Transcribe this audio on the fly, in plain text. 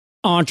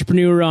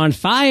Entrepreneur on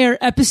Fire,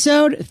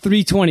 episode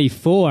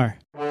 324.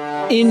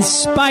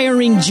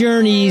 Inspiring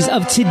journeys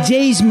of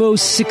today's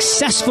most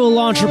successful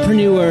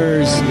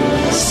entrepreneurs.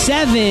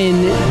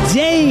 7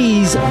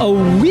 days a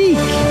week.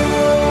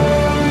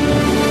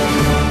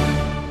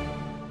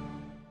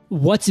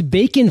 What's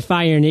baking,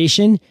 Fire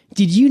Nation?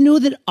 Did you know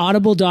that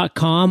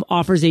Audible.com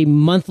offers a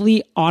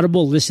monthly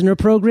Audible listener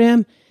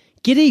program?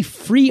 Get a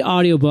free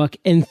audiobook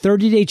and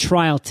 30-day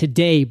trial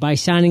today by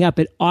signing up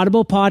at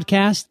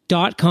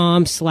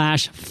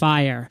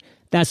audiblepodcast.com/fire.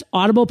 That's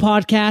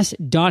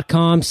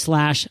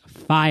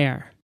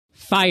audiblepodcast.com/fire.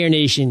 Fire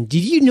Nation,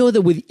 did you know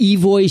that with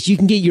eVoice, you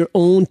can get your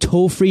own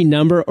toll-free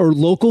number or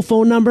local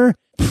phone number?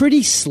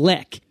 Pretty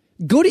slick.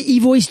 Go to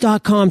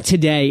eVoice.com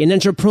today and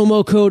enter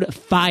promo code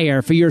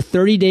FIRE for your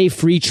 30-day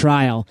free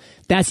trial.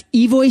 That's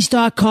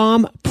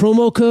eVoice.com,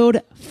 promo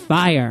code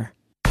FIRE.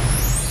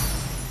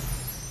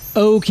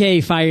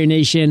 Okay, Fire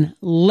Nation,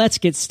 let's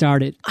get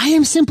started. I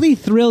am simply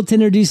thrilled to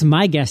introduce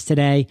my guest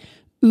today,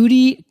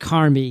 Uddy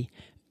Carmi.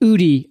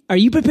 Uddy, are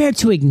you prepared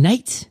to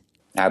ignite?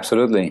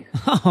 Absolutely.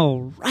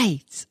 All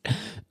right.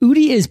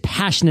 Uddy is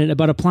passionate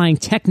about applying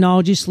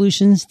technology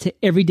solutions to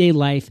everyday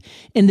life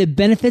and the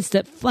benefits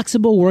that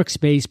flexible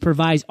workspace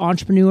provides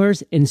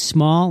entrepreneurs and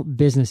small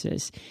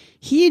businesses.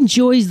 He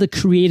enjoys the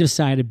creative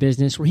side of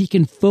business where he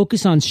can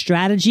focus on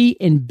strategy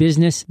and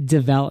business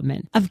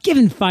development. I've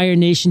given Fire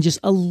Nation just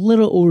a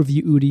little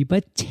overview, Uddy,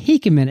 but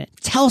take a minute.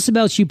 Tell us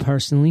about you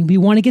personally. We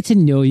want to get to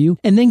know you,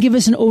 and then give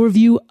us an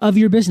overview of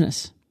your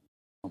business.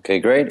 Okay,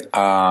 great.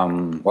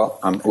 Well,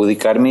 I'm Uddy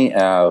Carmi.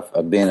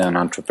 I've been an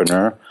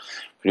entrepreneur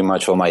pretty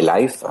much all my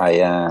life. I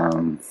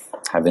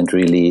haven't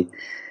really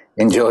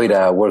enjoyed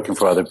working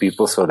for other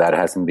people, so that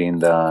hasn't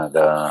been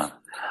a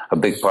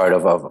big part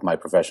of my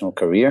professional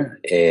career.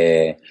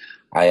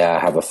 I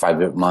have a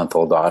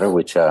 5-month-old daughter,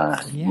 which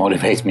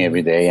motivates me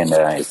every day, and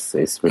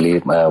it's really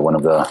one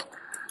of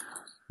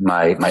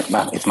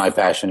it's my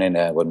passion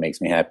and what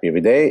makes me happy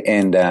every day.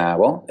 And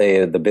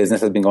the business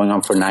has been going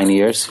on for 9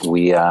 years.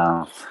 We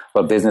have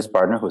a business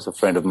partner who's a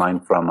friend of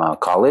mine from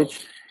college.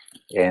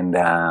 And,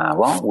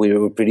 we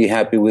were pretty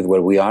happy with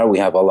where we are. We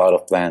have a lot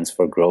of plans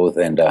for growth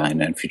and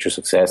future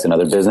success in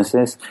other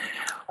businesses.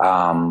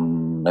 Let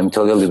me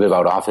tell you a little bit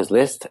about Office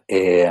List.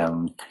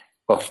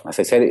 As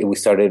I said, we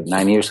started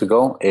 9 years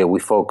ago. We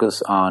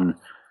focus on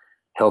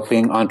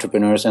helping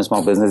entrepreneurs and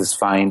small businesses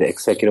find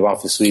executive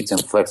office suites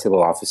and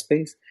flexible office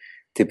space.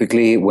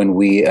 Typically, when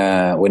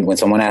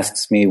someone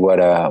asks me what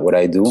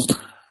I do,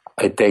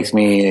 it takes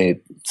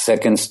me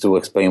seconds to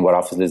explain what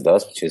Office List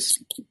does, which is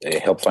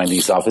help find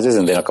these offices,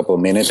 and then a couple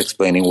of minutes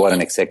explaining what an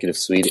executive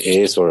suite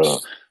is or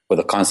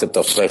the concept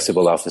of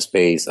flexible office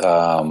space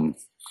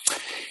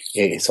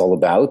it's all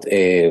about.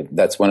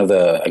 That's one of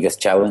the, I guess,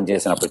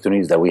 challenges and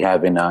opportunities that we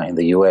have in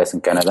the U.S.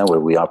 and Canada where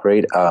we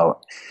operate.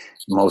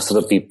 Most of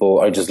the people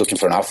are just looking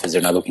for an office.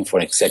 They're not looking for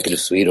an executive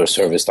suite or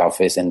serviced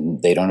office,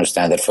 and they don't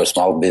understand that for a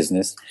small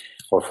business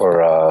or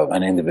for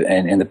an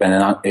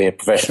independent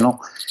professional,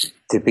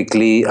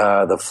 typically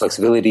the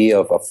flexibility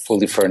of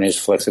fully furnished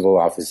flexible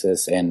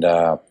offices and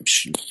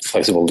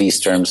flexible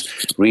lease terms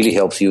really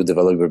helps you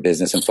develop your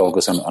business and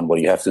focus on what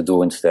you have to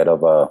do instead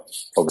of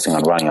focusing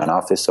on running an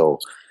office. So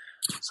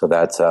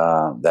that's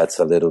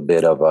a little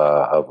bit of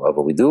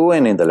what we do.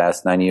 And in the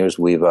last 9 years,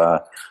 we've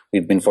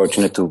been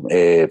fortunate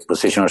to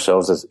position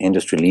ourselves as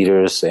industry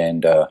leaders,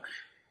 and our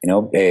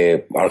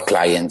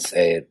clients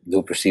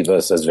do perceive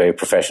us as very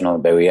professional,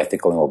 very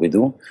ethical in what we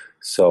do.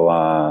 So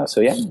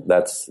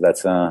that's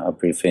a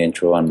brief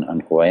intro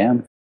on who I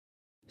am.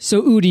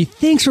 So Uddy,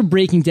 thanks for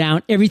breaking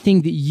down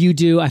everything that you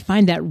do. I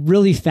find that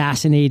really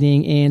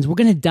fascinating, and we're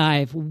going to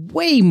dive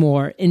way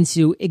more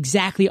into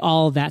exactly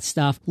all of that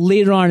stuff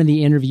later on in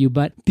the interview.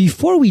 But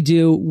before we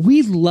do,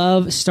 we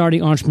love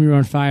starting Entrepreneur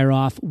on Fire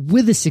off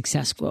with a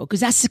success quote, because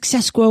that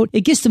success quote,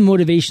 it gets the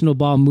motivational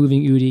ball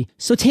moving, Uddy.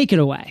 So take it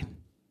away.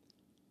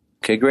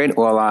 Okay, great.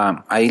 Well,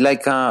 I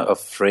like a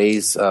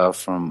phrase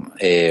from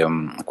a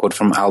quote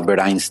from Albert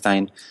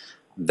Einstein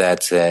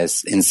that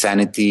says,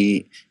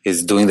 insanity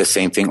is doing the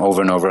same thing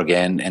over and over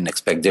again and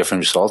expect different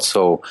results.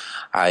 So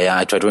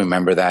I try to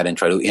remember that and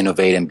try to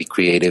innovate and be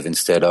creative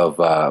instead of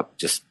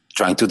just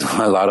trying to do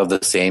a lot of the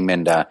same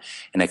and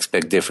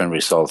expect different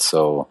results.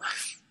 So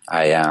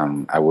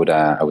I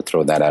would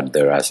throw that out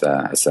there as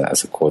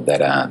a quote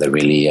that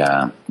really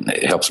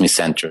helps me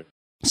center.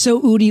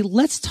 So, Uddy,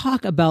 let's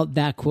talk about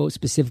that quote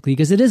specifically,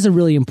 because it is a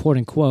really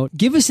important quote.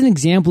 Give us an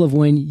example of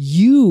when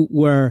you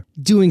were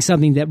doing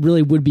something that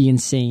really would be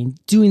insane,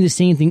 doing the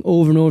same thing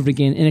over and over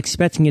again and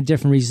expecting a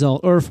different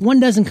result. Or if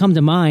one doesn't come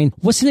to mind,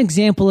 what's an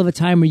example of a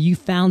time where you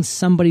found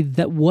somebody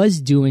that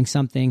was doing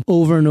something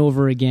over and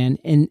over again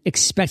and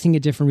expecting a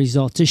different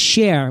result to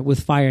share with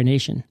Fire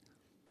Nation?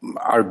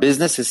 Our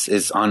business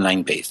is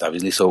online based,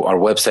 obviously. So our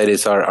website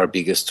is our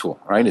biggest tool,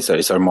 right?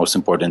 It's our most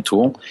important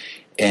tool.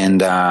 And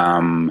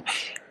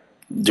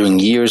during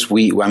years,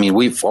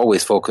 we've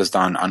always focused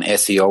on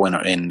SEO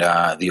and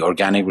the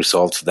organic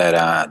results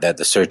that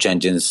the search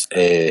engines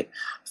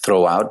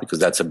throw out, because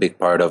that's a big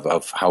part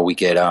of how we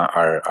get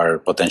our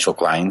potential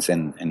clients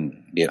and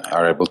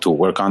are able to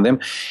work on them.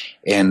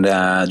 And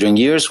during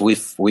years, we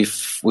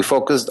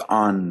focused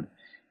on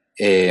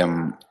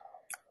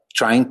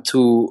trying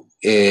to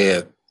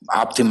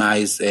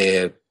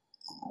optimize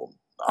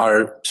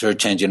our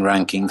search engine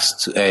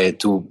rankings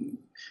to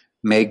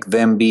make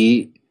them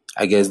be,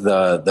 I guess,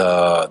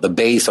 the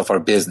base of our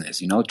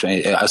business.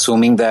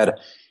 Assuming that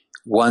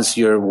once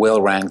you're well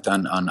ranked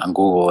on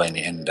Google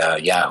and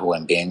Yahoo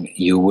and Bing,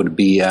 you would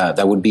be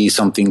that would be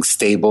something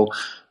stable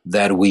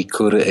that we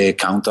could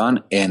count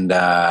on. And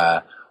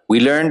we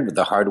learned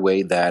the hard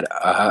way that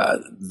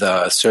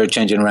the search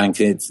engine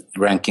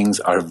rankings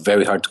are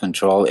very hard to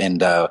control,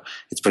 and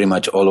it's pretty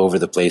much all over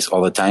the place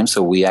all the time.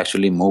 So we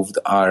actually moved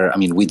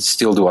we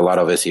still do a lot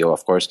of SEO,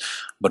 of course,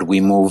 but we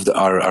moved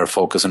our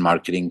focus on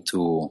marketing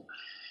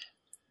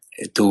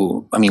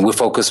we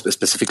focus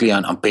specifically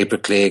on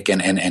pay-per-click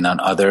and on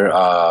other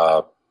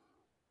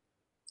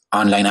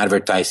online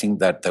advertising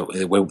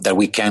that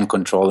we can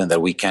control and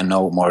that we can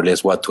know more or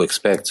less what to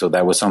expect. So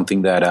that was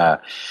something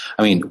that,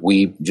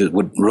 we just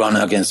would run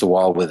against the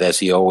wall with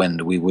SEO,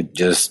 and we would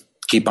just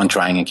keep on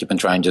trying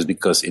just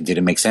because it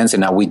didn't make sense.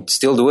 And now we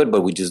still do it,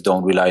 but we just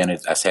don't rely on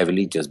it as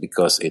heavily just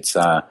because it's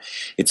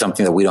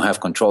something that we don't have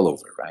control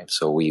over, right?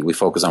 So we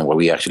focus on what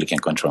we actually can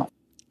control.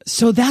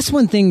 So that's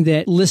one thing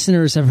that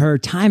listeners have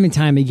heard time and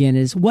time again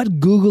is what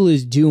Google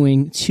is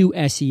doing to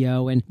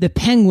SEO and the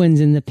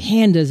penguins and the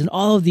pandas and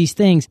all of these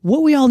things.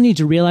 What we all need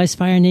to realize,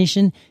 Fire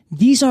Nation,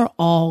 these are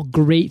all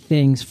great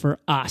things for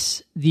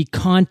us, the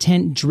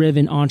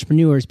content-driven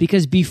entrepreneurs,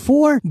 because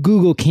before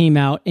Google came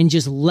out and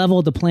just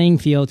leveled the playing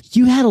field,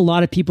 you had a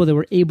lot of people that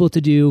were able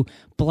to do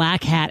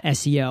black hat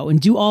SEO and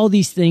do all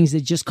these things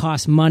that just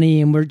cost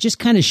money and were just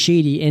kind of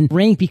shady and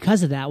rank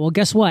because of that. Well,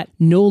 guess what?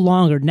 No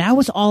longer. Now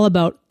it's all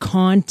about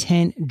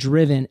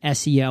content-driven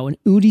SEO.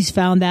 And Uddy's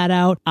found that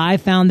out. I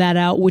found that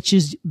out,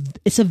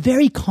 it's a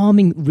very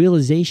calming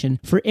realization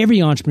for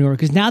every entrepreneur,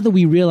 because now that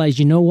we realize,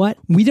 you know what?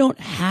 We don't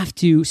have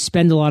to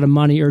spend a lot of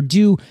money or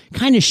do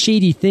kind of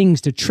shady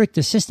things to trick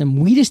the system.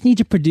 We just need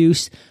to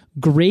produce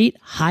great,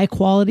 high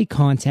quality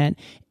content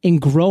and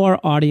grow our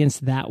audience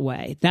that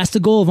way. That's the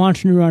goal of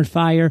Entrepreneur on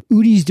Fire.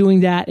 Uddy's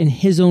doing that in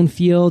his own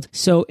field.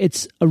 So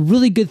it's a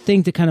really good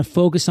thing to kind of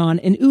focus on.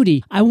 And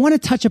Uddy, I want to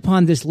touch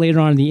upon this later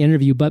on in the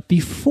interview, but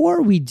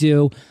before we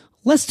do,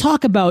 let's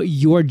talk about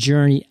your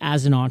journey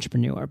as an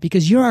entrepreneur,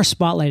 because you're our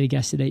spotlighted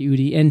guest today,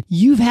 Uddy, and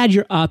you've had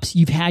your ups,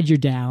 you've had your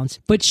downs,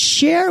 but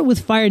share with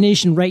Fire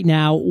Nation right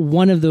now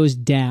one of those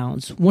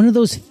downs, one of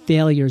those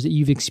failures that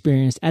you've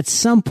experienced at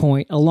some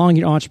point along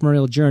your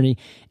entrepreneurial journey,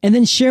 and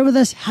then share with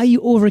us how you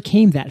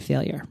overcame that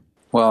failure.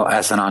 Well,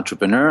 as an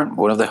entrepreneur,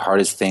 one of the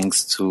hardest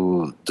things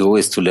to do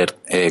is to let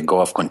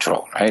go of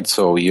control, right?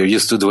 So you're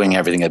used to doing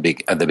everything at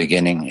the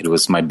beginning. It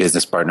was my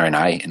business partner and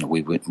I, and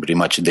we pretty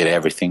much did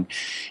everything.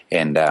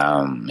 And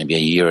maybe a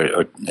year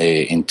or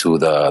into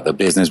the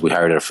business, we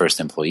hired our first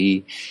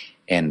employee.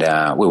 And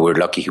we were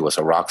lucky he was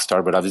a rock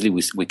star, but obviously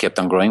we kept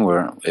on growing.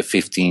 We're a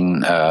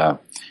 15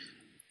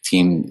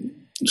 team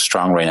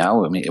strong right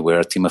now. We're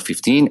a team of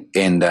 15.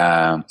 And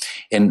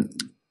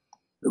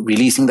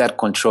releasing that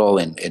control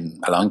and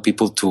allowing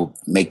people to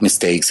make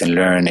mistakes and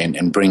learn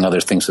and bring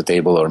other things to the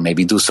table, or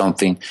maybe do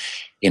something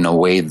in a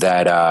way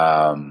that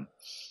I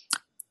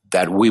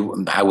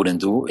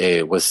wouldn't do,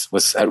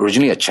 was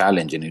originally a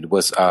challenge, and it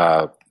was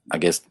I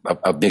guess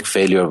a big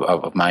failure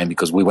of mine,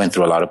 because we went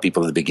through a lot of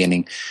people at the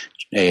beginning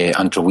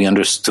until we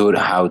understood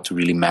how to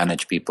really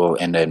manage people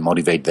and then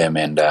motivate them.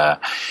 And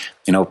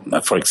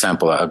for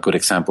example, a good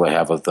example I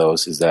have of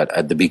those is that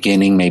at the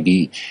beginning,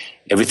 maybe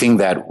everything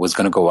that was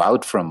going to go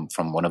out from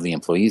one of the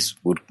employees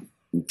would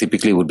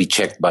be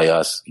checked by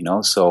us,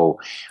 So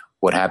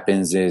what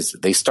happens is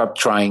they stop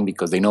trying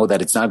because they know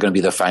that it's not going to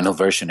be the final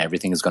version.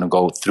 Everything is going to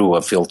go through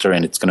a filter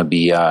and it's going to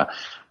be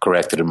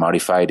corrected and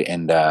modified.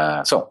 And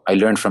so I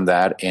learned from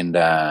that. And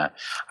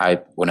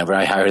whenever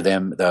I hire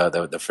them,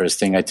 the first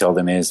thing I tell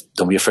them is,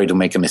 don't be afraid to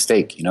make a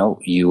mistake. You're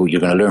going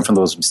to learn from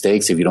those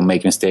mistakes. If you don't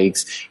make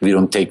mistakes, if you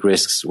don't take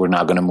risks, we're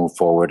not going to move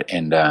forward.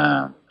 And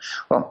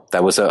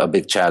that was a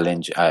big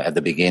challenge at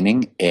the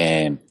beginning,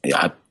 and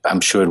I'm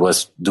sure it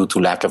was due to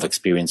lack of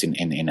experience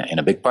in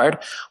a big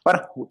part.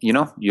 But you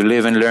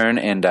live and learn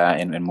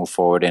and move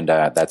forward, and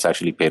that's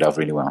actually paid off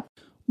really well.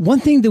 One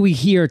thing that we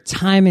hear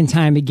time and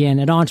time again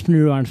at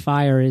Entrepreneur on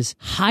Fire is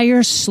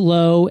hire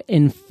slow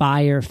and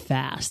fire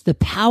fast. The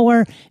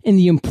power and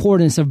the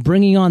importance of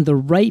bringing on the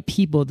right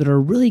people that are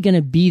really going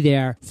to be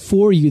there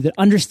for you, that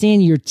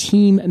understand your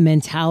team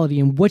mentality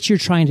and what you're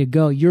trying to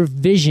go, your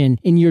vision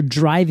and your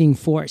driving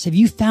force. Have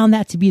you found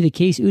that to be the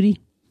case, Uddy?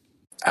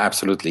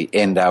 Absolutely.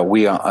 And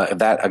we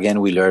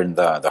learned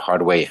the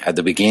hard way. At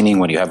the beginning,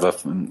 when you have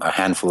a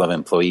handful of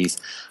employees,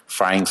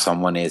 firing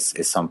someone is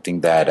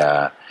something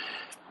that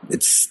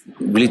it's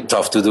really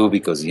tough to do,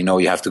 because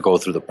you have to go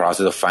through the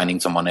process of finding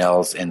someone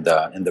else and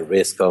the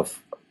risk of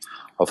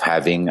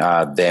having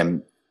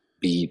them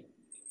be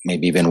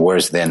maybe even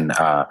worse than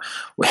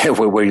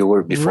where you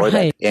were before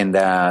that.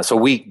 And so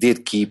we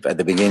did keep at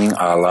the beginning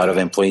a lot of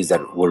employees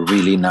that were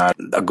really not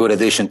a good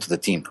addition to the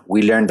team.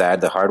 We learned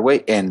that the hard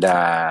way, and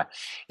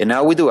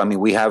now we do. I mean,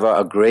 we have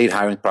a great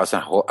hiring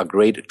process, a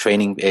great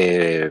training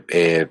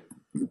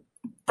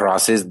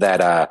process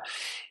that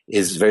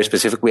is very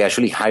specific. We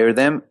actually hire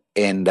them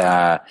and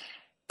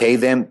pay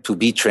them to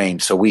be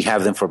trained. So we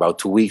have them for about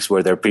 2 weeks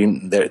where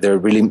they're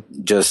really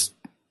just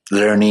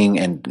learning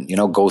and,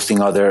 ghosting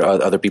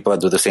other people that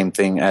do the same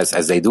thing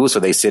as they do. So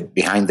they sit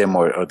behind them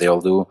or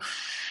they'll do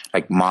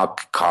like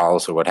mock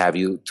calls or what have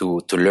you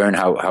to learn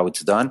how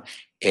it's done.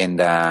 And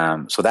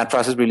so that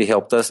process really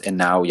helped us. And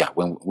now,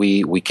 when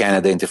we can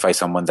identify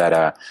someone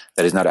that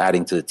is not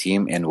adding to the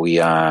team, and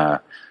we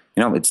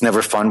it's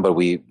never fun, but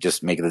we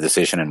just make the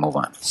decision and move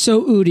on.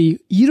 So, Uddy,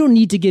 you don't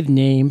need to give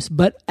names,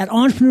 but at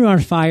Entrepreneur on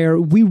Fire,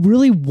 we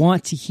really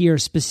want to hear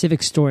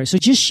specific stories. So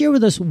just share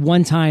with us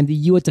one time that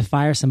you had to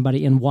fire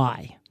somebody and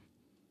why.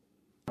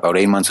 About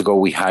 8 months ago,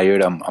 we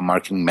hired a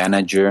marketing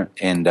manager,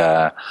 and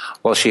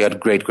she had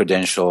great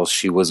credentials.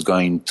 She was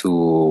going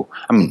to,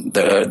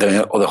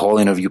 the whole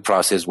interview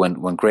process went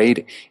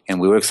great,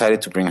 and we were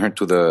excited to bring her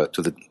to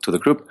the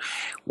group.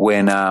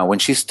 When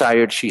she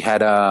started, she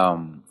had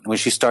an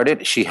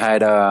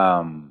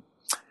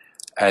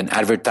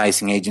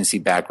advertising agency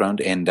background,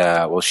 and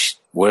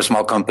we're a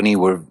small company.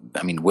 We're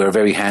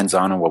very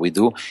hands-on what we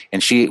do,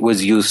 and she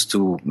was used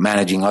to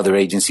managing other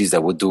agencies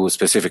that would do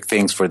specific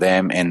things for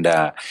them, and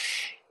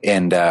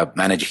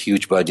manage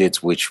huge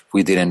budgets, which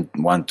we didn't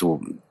want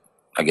to,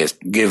 I guess,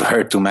 give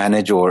her to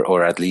manage,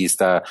 or at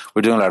least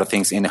we're doing a lot of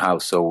things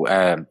in-house. So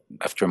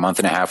after a month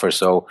and a half or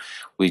so,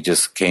 we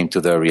just came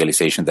to the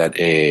realization that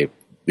it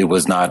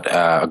was not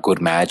a good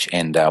match,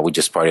 and we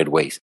just parted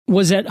ways.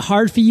 Was it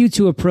hard for you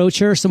to approach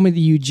her, someone that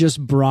you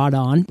just brought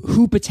on,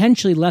 who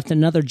potentially left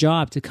another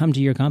job to come to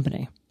your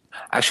company?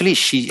 Actually,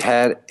 she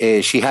had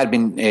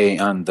been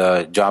on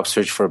the job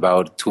search for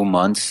about 2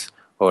 months.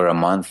 Or a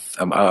month,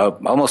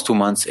 almost 2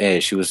 months.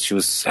 She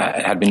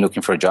had been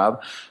looking for a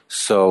job.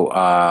 So,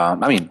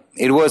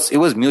 it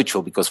was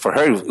mutual, because for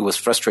her, it was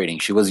frustrating.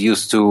 She was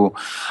used to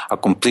a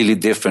completely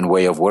different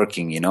way of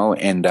working, and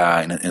in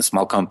a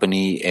small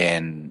company,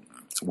 and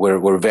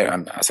we're very,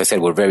 as I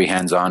said, we're very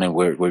hands-on, and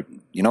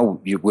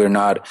we're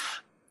not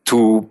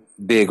too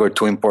big or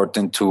too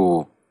important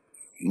to,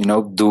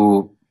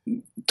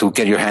 to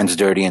get your hands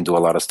dirty and do a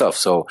lot of stuff.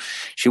 So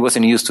she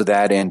wasn't used to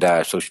that. And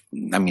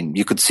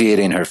you could see it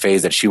in her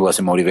face that she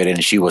wasn't motivated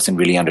and she wasn't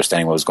really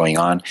understanding what was going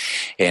on.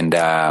 And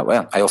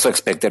I also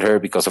expected her,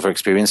 because of her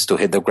experience, to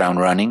hit the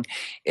ground running.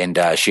 And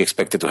she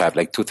expected to have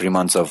like 2-3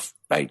 months of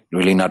like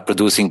really not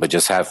producing, but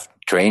just have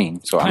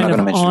training. So I'm not going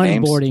to mention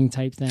names. Onboarding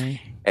type thing.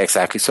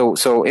 Exactly. So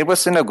it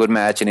wasn't a good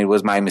match, and it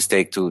was my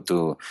mistake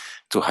to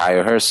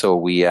hire her. So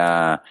we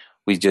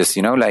just,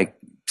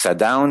 sat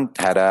down,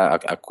 had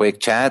a quick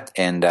chat,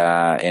 and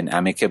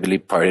amicably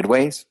parted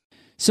ways.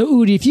 So,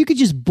 Uddy, if you could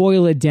just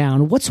boil it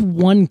down, what's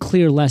one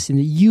clear lesson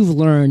that you've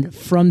learned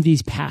from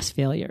these past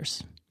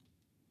failures?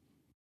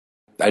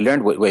 I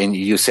learned when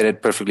you said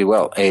it perfectly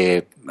well,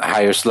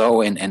 hire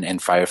slow and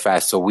fire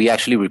fast. So we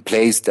actually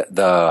replaced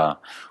the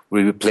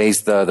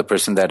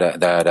person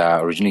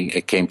that originally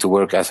came to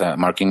work as a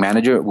marketing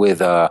manager with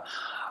a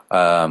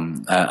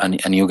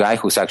new guy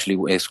who's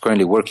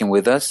currently working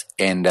with us,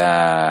 and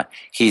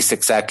he's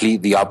exactly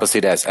the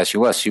opposite as she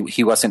was.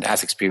 He wasn't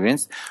as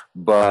experienced,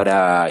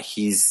 but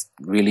he's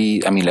really,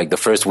 the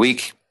first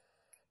week,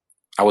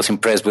 I was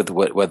impressed with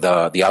what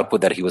the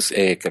output that he was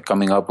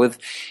coming up with,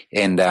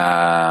 and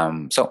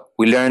so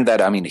we learned that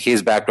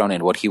his background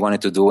and what he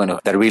wanted to do, and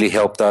that really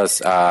helped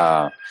us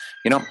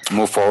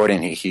move forward.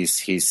 And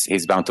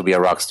he's bound to be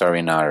a rock star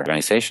in our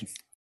organization.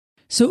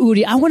 So,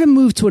 Uddy, I want to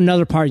move to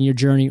another part in your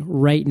journey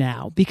right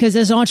now, because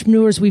as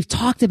entrepreneurs, we've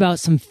talked about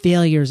some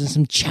failures and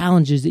some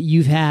challenges that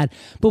you've had,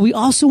 but we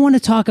also want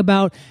to talk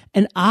about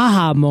an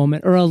aha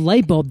moment or a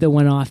light bulb that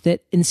went off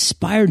that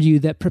inspired you,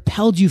 that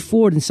propelled you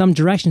forward in some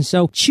direction.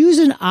 So choose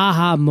an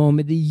aha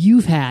moment that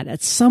you've had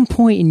at some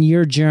point in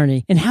your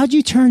journey, and how'd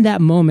you turn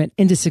that moment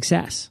into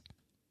success?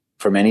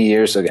 For many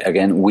years,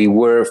 again, we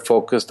were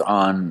focused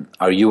on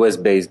our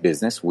U.S.-based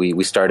business.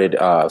 We started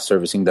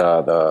servicing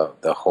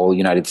the whole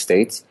United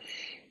States.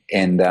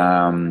 And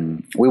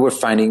we were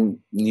finding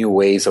new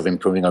ways of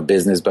improving our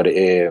business, but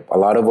a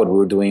lot of what we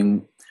were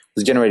doing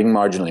was generating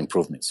marginal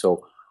improvements.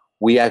 So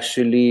we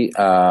actually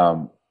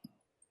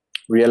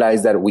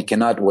realized that we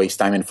cannot waste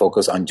time and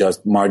focus on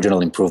just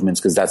marginal improvements,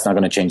 because that's not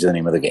going to change the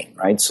name of the game,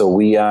 right? So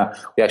we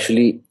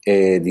actually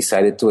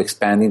decided to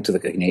expand into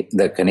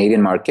the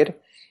Canadian market.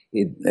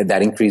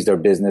 That increased our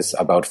business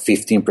about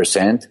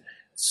 15%.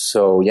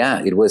 So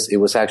it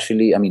was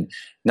actually,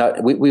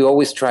 we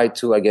always try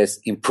to, I guess,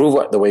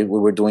 improve the way we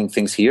were doing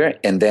things here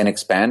and then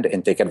expand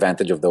and take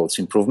advantage of those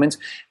improvements.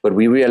 But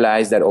we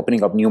realized that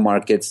opening up new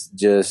markets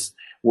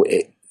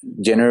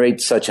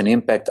generate such an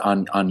impact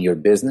on your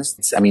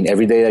business. I mean,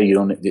 every day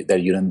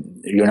that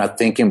you're not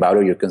thinking about it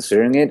or you're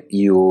considering it,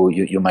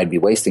 you might be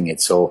wasting it.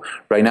 So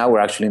right now we're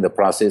actually in the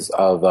process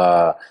of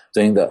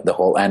doing the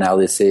whole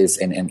analysis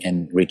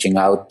and reaching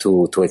out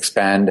to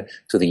expand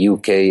to the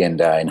UK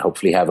and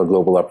hopefully have a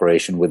global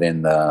operation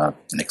within the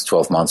next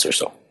 12 months or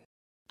so.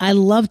 I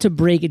love to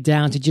break it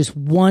down to just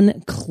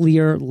one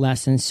clear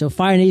lesson so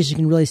Fire Nation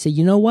can really say,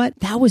 you know what?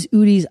 That was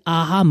Uddy's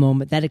aha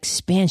moment, that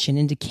expansion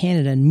into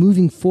Canada and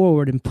moving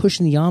forward and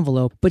pushing the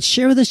envelope. But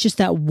share with us just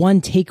that one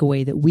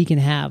takeaway that we can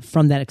have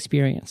from that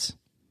experience.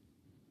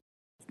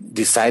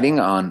 Deciding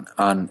on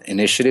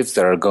initiatives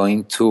that are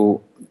going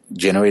to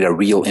generate a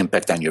real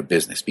impact on your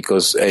business,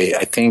 because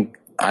I think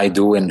I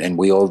do and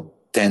we all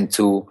tend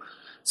to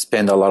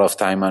spend a lot of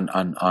time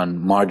on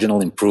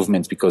marginal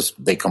improvements because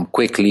they come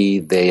quickly,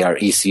 they are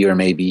easier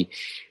maybe,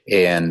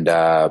 and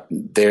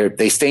they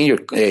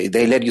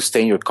let you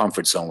stay in your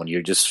comfort zone when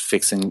you're just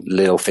fixing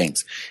little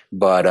things.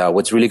 But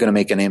what's really going to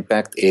make an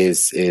impact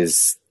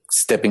is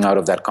stepping out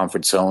of that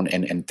comfort zone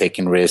and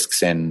taking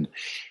risks and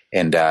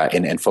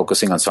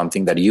focusing on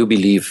something that you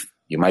believe,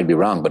 you might be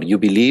wrong, but you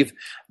believe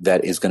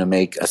that is going to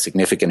make a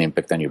significant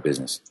impact on your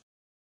business.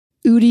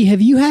 Uddy,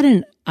 have you had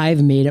an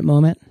I've made it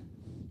moment?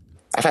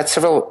 I've had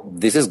several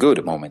this is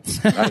good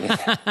moments.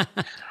 Right?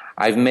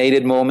 I've made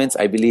it moments,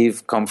 I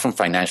believe, come from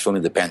financial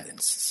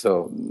independence.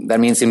 So that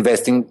means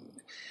investing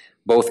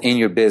both in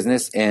your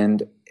business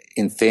and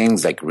in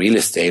things like real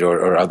estate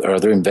or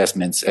other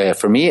investments.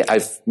 For me,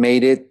 I've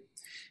made it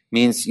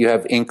means you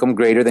have income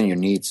greater than your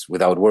needs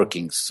without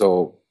working.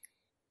 So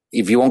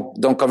if you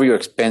don't cover your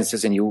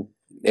expenses and you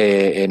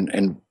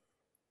and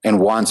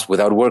wants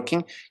without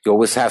working, you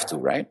always have to,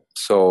 right?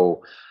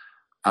 So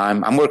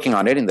I'm working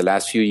on it. In the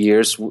last few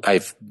years,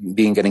 I've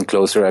been getting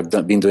closer. I've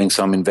been doing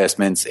some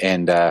investments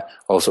and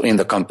also in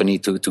the company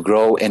to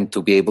grow and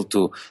to be able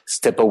to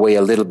step away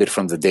a little bit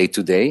from the day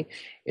to day.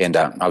 And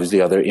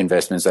obviously other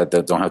investments that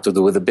don't have to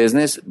do with the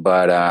business.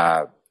 But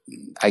I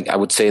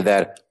would say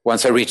that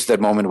once I reach that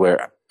moment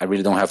where I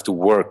really don't have to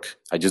work,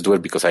 I just do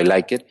it because I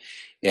like it.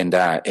 And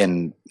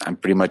I'm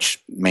pretty much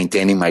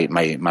maintaining my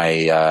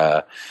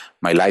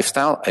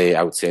lifestyle.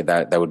 I would say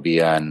that would be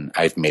an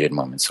I've made it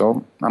moment.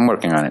 So I'm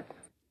working on it.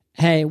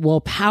 Hey,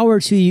 well,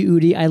 power to you,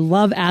 Uddy. I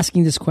love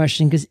asking this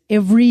question because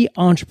every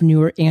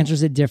entrepreneur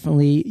answers it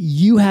differently.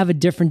 You have a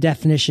different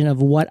definition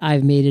of what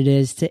I've made it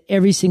is to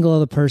every single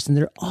other person.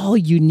 They're all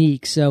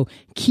unique. So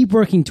keep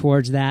working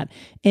towards that.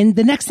 And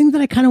the next thing that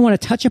I kind of want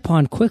to touch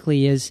upon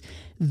quickly is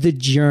the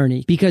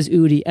journey. Because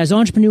Uddy, as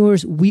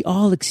entrepreneurs, we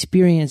all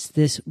experience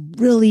this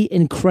really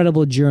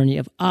incredible journey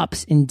of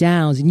ups and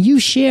downs. And you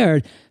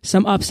shared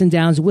some ups and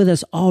downs with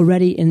us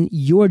already in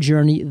your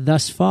journey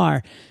thus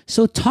far.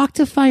 So talk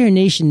to Fire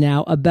Nation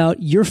now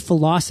about your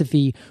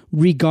philosophy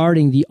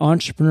regarding the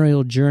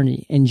entrepreneurial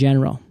journey in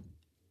general.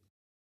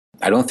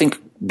 I don't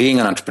think being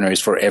an entrepreneur is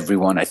for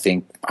everyone. I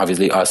think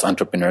obviously us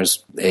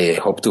entrepreneurs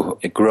hope to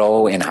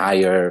grow and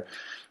hire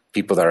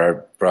people that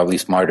are probably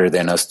smarter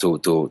than us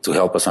to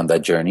help us on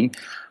that journey.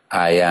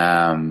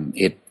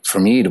 For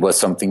me, it was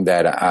something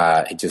that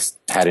I just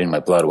had in my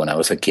blood. When I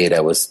was a kid,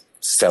 I was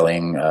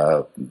selling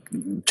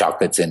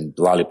chocolates and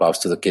lollipops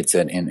to the kids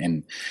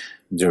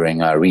during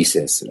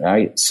recess,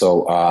 right?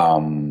 So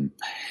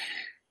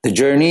the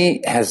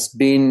journey has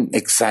been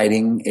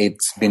exciting.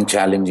 It's been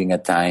challenging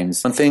at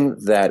times. One thing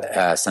that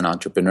as an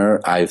entrepreneur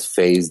I've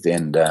faced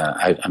and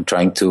I'm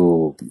trying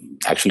to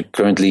actually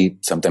currently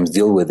sometimes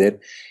deal with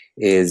it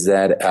is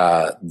that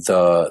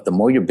the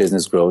more your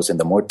business grows and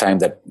the more time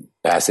that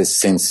passes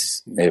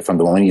since from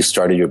the moment you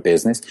started your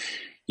business,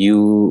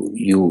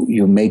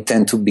 you may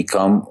tend to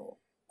become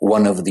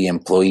one of the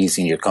employees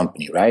in your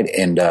company, right?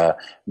 And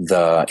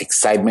the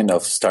excitement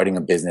of starting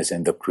a business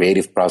and the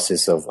creative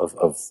process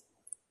of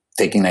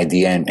taking an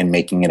idea and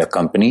making it a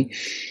company.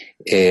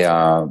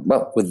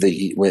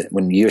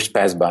 When years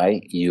pass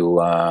by,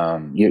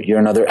 you're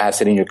another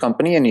asset in your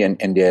company, and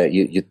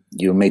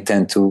you may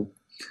tend to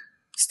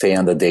stay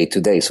on the day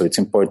to day. So it's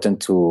important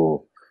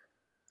to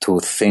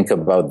think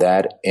about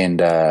that and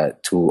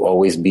to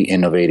always be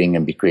innovating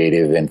and be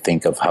creative and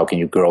think of how can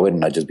you grow it and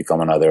not just become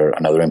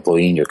another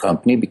employee in your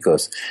company,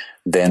 because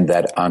then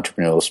that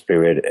entrepreneurial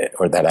spirit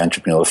or that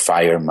entrepreneurial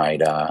fire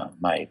might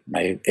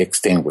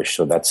extinguish.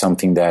 So that's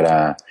something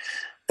that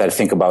I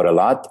think about a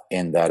lot,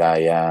 and that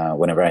I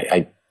whenever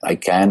I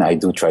can, I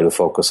do try to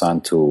focus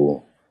on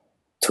to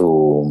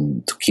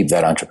keep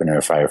that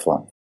entrepreneurial fire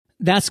flowing.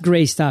 That's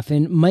great stuff.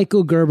 And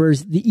Michael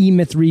Gerber's The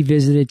E-Myth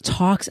Revisited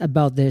talks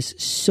about this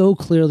so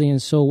clearly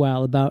and so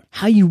well about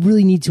how you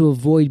really need to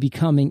avoid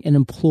becoming an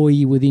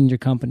employee within your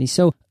company.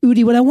 So,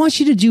 Uddy, what I want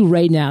you to do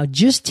right now,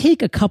 just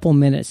take a couple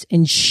minutes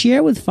and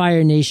share with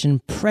Fire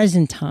Nation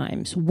present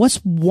times. What's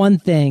one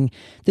thing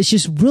that's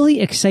just really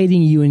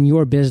exciting you in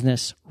your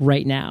business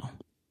right now?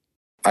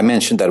 I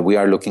mentioned that we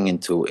are looking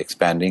into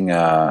expanding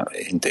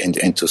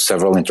into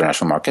several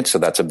international markets. So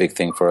that's a big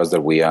thing for us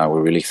that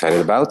we're really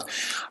excited about.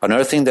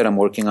 Another thing that I'm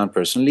working on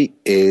personally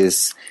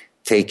is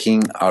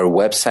taking our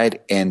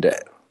website and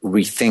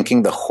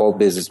rethinking the whole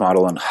business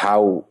model and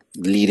how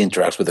lead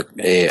interacts with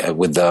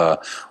the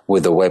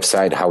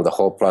website, how the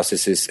whole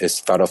process is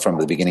thought of from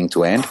the beginning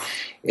to end.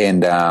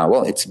 And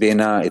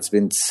it's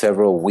been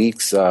several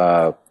weeks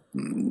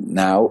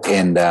now,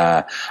 and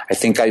I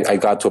think I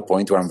got to a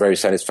point where I'm very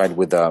satisfied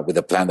with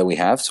the plan that we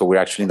have. So we're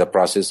actually in the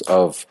process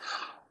of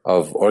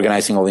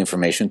organizing all the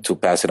information to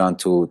pass it on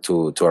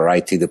to our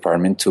IT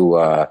department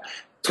to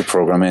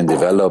program and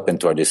develop, and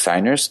to our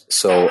designers.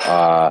 So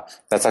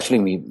that's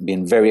actually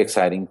been very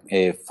exciting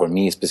for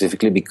me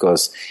specifically,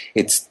 because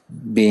it's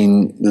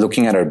been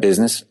looking at our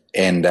business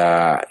and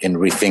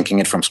rethinking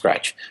it from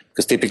scratch.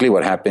 Because typically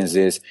what happens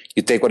is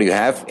you take what you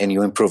have and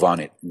you improve on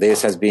it.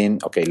 This has been,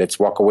 okay, let's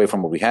walk away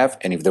from what we have,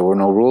 and if there were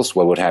no rules,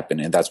 what would happen?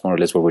 And that's more or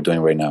less what we're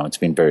doing right now. It's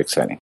been very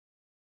exciting.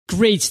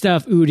 Great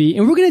stuff, Uddy.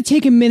 And we're going to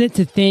take a minute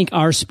to thank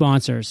our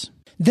sponsors.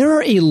 There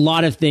are a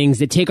lot of things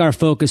that take our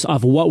focus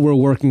off what we're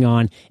working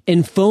on,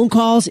 and phone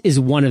calls is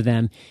one of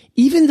them.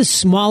 Even the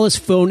smallest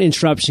phone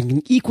interruption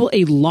can equal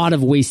a lot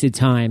of wasted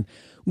time.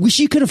 Wish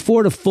you could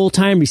afford a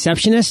full-time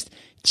receptionist?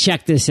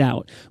 Check this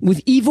out.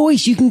 With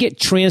eVoice, you can get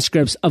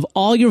transcripts of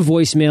all your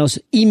voicemails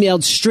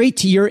emailed straight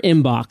to your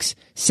inbox.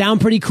 Sound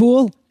pretty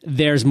cool?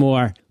 There's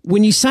more.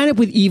 When you sign up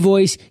with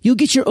eVoice, you'll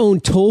get your own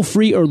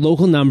toll-free or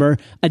local number,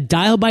 a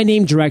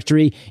dial-by-name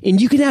directory,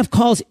 and you can have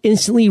calls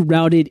instantly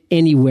routed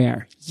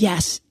anywhere.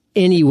 Yes,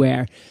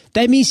 anywhere.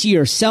 That means to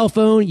your cell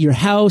phone, your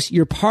house,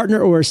 your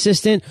partner or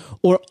assistant,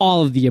 or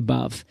all of the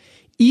above.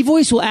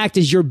 eVoice will act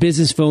as your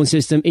business phone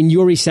system and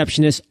your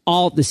receptionist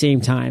all at the same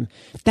time.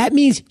 That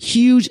means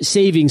huge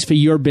savings for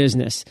your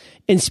business.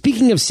 And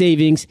speaking of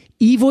savings,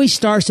 eVoice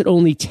starts at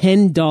only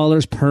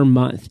 $10 per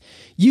month.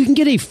 You can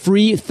get a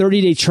free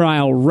 30-day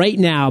trial right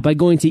now by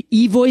going to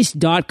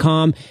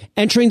evoice.com,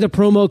 entering the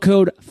promo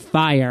code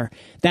FIRE.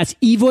 That's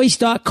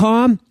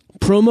evoice.com,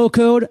 promo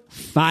code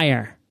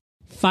FIRE.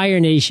 Fire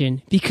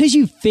Nation, because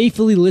you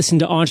faithfully listen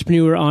to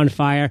Entrepreneur on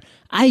Fire,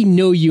 I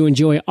know you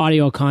enjoy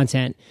audio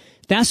content.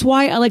 That's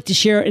why I like to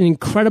share an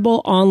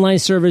incredible online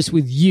service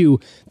with you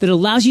that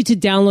allows you to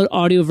download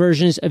audio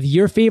versions of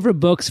your favorite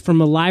books from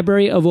a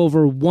library of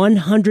over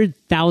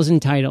 100,000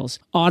 titles.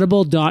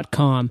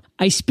 Audible.com.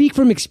 I speak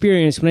from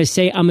experience when I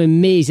say I'm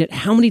amazed at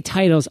how many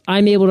titles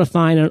I'm able to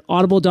find on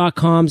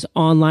Audible.com's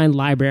online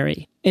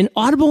library. And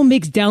Audible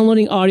makes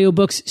downloading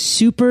audiobooks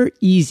super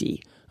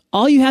easy.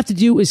 All you have to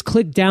do is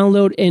click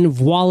download and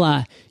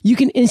voila, you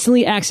can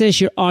instantly access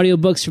your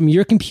audiobooks from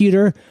your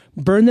computer,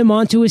 burn them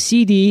onto a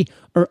CD,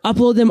 or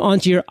upload them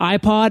onto your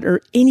iPod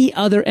or any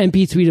other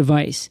MP3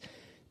 device.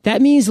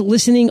 That means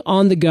listening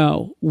on the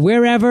go,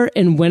 wherever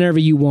and whenever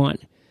you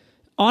want.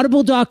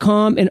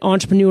 Audible.com and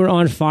Entrepreneur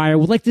on Fire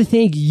would like to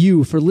thank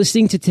you for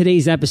listening to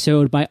today's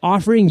episode by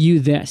offering you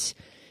this.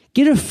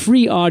 Get a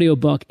free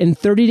audiobook and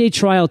 30-day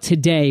trial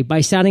today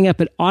by signing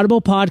up at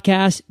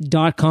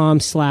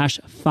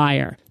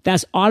audiblepodcast.com/fire.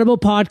 That's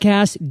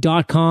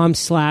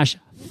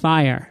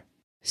audiblepodcast.com/fire.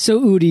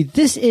 So, Uddy,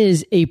 this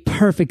is a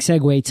perfect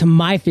segue to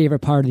my favorite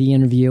part of the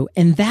interview,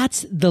 and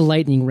that's the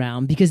lightning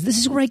round, because this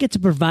is where I get to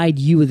provide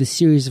you with a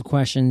series of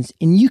questions,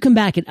 and you come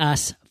back at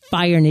us,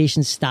 Fire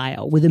Nation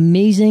style, with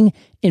amazing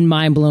and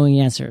mind-blowing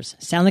answers.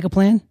 Sound like a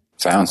plan?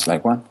 Sounds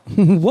like one.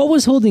 What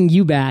was holding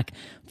you back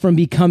from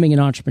becoming an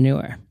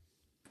entrepreneur?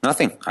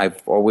 Nothing.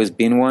 I've always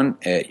been one.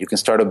 You can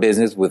start a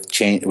business with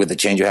the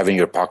change you have in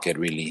your pocket,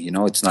 really. You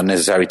know, it's not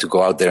necessary to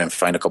go out there and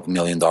find a couple $1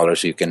 million.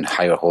 So you can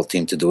hire a whole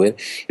team to do it.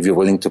 If you're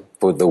willing to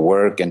put the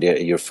work and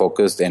you're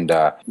focused and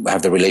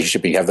have the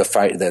relationship, and you have the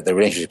fire, the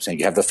relationships, and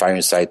you have the fire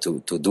inside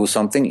to do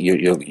something,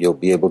 you'll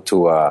be able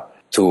to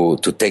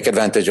take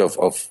advantage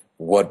of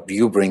what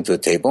you bring to the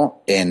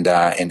table and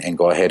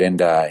go ahead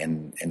and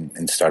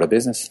start a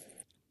business.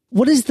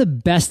 What is the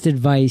best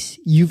advice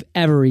you've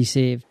ever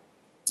received?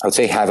 I would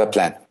say have a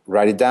plan.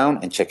 Write it down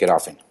and check it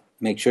often.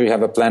 Make sure you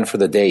have a plan for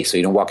the day so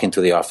you don't walk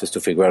into the office to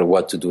figure out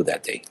what to do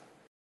that day.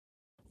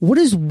 What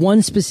is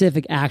one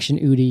specific action,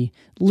 Uddy,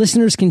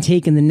 listeners can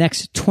take in the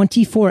next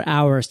 24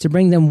 hours to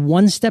bring them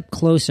one step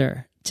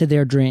closer to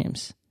their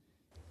dreams?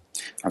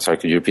 I'm sorry,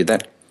 could you repeat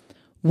that?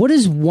 What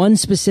is one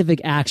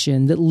specific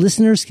action that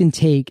listeners can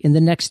take in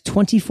the next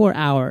 24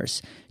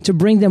 hours to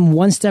bring them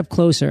one step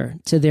closer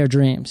to their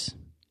dreams?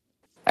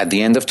 At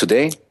the end of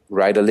today,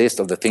 write a list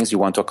of the things you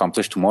want to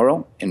accomplish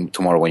tomorrow. And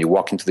tomorrow, when you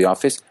walk into the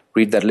office,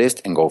 read that list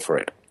and go for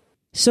it.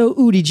 So,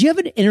 Uddy, do you have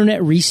an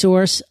internet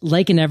resource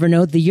like an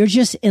Evernote that you're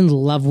just in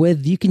love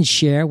with you can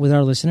share with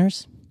our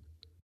listeners?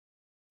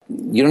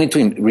 You don't need to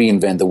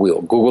reinvent the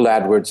wheel. Google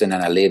AdWords and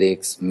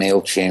Analytics,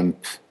 MailChimp.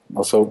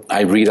 Also,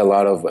 I read a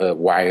lot of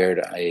Wired,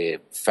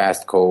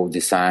 Fastco,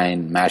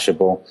 Design,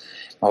 Mashable.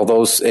 All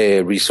those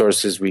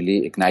resources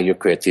really ignite your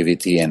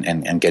creativity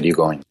and get you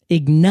going.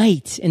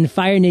 Ignite and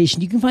Fire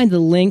Nation. You can find the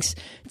links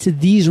to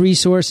these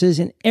resources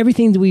and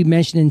everything that we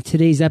mentioned in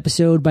today's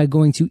episode by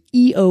going to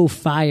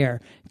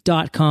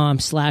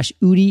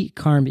eofire.com/Uddy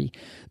Carmi.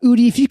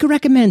 Uddy, if you could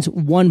recommend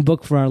one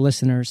book for our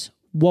listeners,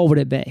 what would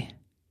it be?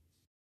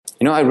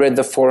 You know, I read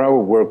The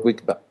 4-Hour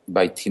Workweek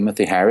by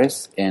Timothy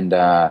Harris, and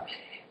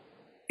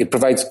it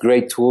provides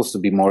great tools to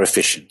be more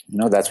efficient.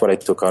 That's what I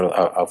took out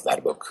of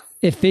that book.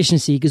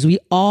 Efficiency, because we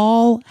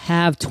all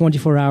have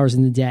 24 hours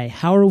in the day.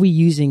 How are we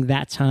using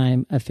that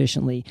time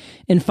efficiently?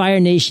 And Fire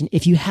Nation,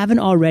 if you haven't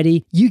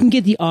already, you can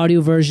get the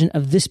audio version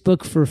of this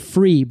book for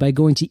free by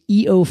going to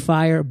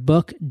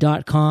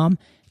eofirebook.com.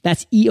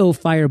 That's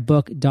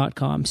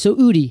eofirebook.com. So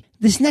Uddy,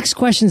 this next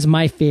question is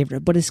my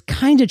favorite, but it's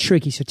kind of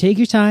tricky. So take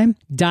your time,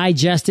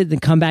 digest it, then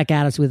come back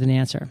at us with an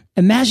answer.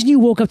 Imagine you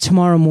woke up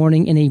tomorrow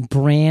morning in a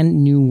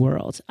brand new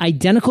world,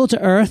 identical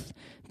to Earth,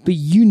 but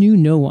you knew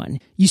no one.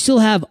 You still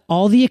have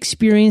all the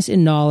experience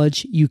and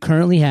knowledge you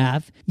currently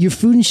have, your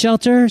food and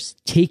shelters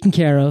taken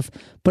care of,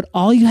 but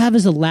all you have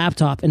is a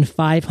laptop and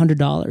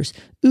 $500.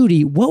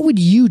 Uddy, what would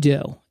you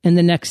do in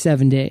the next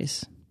 7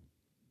 days?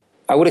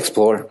 I would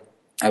explore.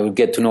 I would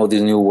get to know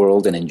this new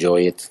world and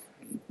enjoy it.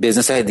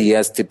 Business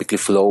ideas typically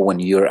flow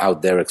when you're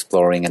out there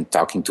exploring and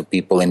talking to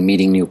people and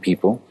meeting new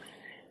people.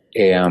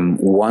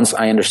 Once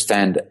I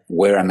understand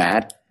where I'm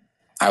at,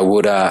 I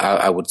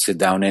would sit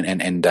down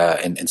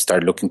and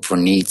start looking for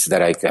needs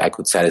that I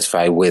could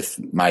satisfy with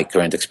my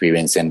current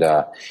experience and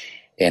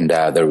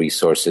the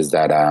resources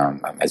that,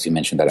 as you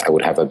mentioned, that I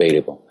would have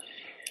available.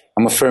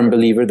 I'm a firm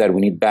believer that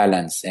we need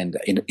balance, and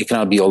it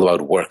cannot be all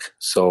about work.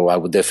 So I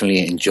would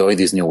definitely enjoy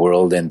this new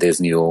world and this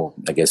new,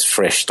 I guess,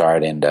 fresh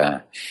start and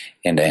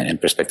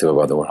perspective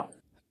about the world.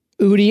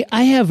 Uddy,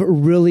 I have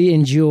really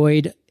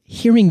enjoyed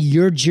hearing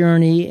your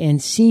journey and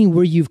seeing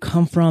where you've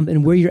come from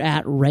and where you're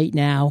at right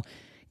now.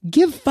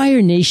 Give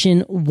Fire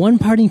Nation one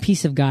parting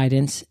piece of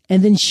guidance,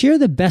 and then share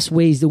the best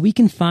ways that we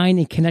can find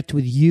and connect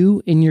with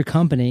you and your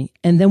company,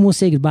 and then we'll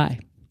say goodbye.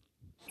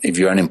 If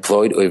you're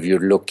unemployed, or if you're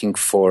looking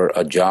for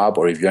a job,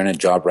 or if you're in a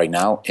job right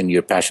now and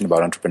you're passionate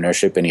about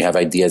entrepreneurship and you have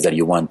ideas that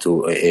you want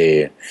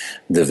to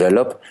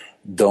develop,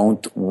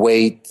 don't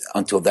wait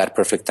until that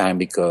perfect time,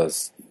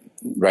 because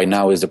right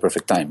now is the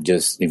perfect time.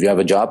 Just if you have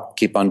a job,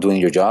 keep on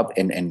doing your job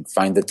and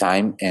find the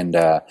time and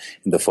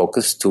the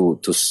focus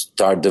to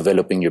start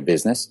developing your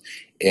business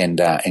and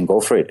go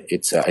for it.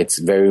 It's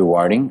very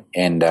rewarding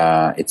and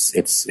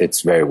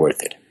it's very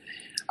worth it.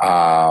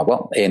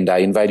 And I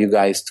invite you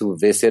guys to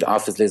visit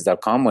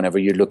officelist.com whenever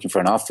you're looking for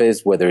an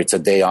office, whether it's a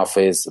day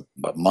office, a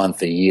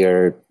month, a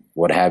year,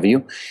 what have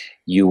you.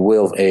 You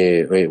will.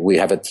 We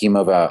have a team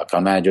of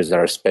account managers that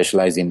are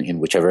specialized in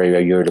whichever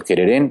area you're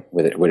located in,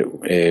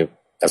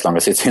 as long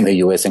as it's in the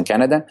U.S. and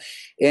Canada.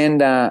 And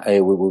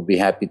we will be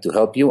happy to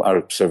help you.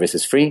 Our service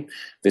is free.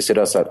 Visit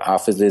us at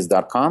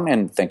officelist.com,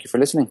 and thank you for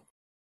listening.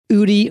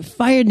 Uddy,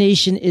 Fire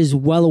Nation is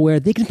well aware.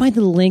 They can find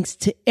the links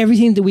to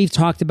everything that we've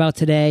talked about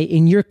today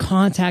in your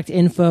contact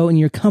info and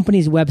your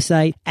company's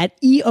website at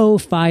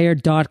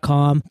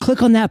eofire.com.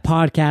 Click on that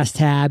podcast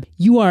tab.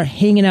 You are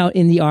hanging out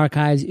in the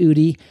archives,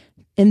 Uddy.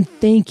 And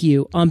thank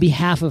you on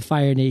behalf of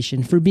Fire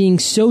Nation for being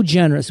so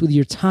generous with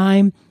your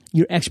time,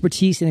 your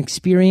expertise, and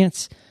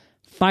experience.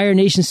 Fire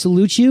Nation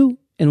salutes you,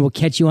 and we'll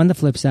catch you on the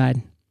flip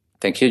side.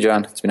 Thank you,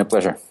 John. It's been a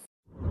pleasure.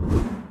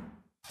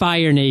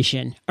 Fire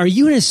Nation, are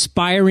you an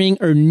aspiring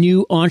or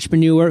new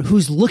entrepreneur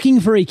who's looking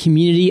for a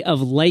community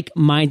of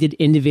like-minded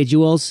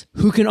individuals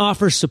who can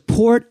offer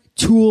support,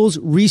 tools,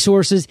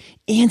 resources,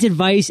 and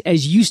advice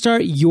as you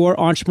start your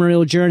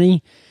entrepreneurial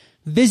journey?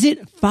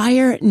 Visit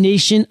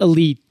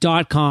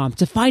firenationelite.com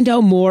to find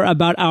out more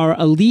about our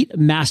elite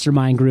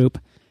mastermind group.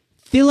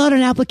 Fill out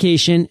an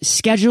application,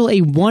 schedule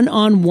a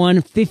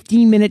one-on-one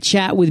 15-minute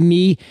chat with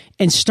me,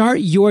 and start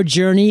your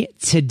journey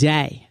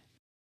today.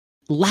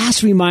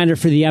 Last reminder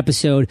for the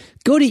episode,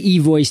 go to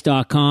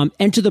evoice.com,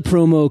 enter the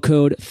promo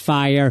code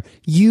FIRE.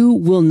 You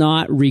will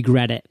not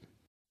regret it.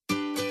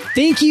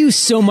 Thank you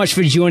so much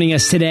for joining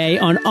us today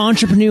on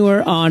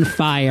Entrepreneur on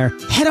Fire.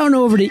 Head on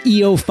over to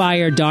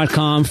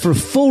eofire.com for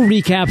full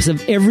recaps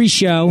of every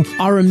show,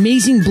 our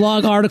amazing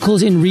blog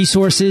articles and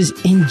resources,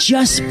 and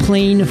just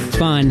plain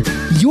fun.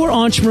 Your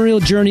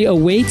entrepreneurial journey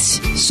awaits,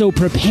 so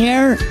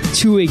prepare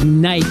to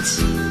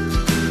ignite.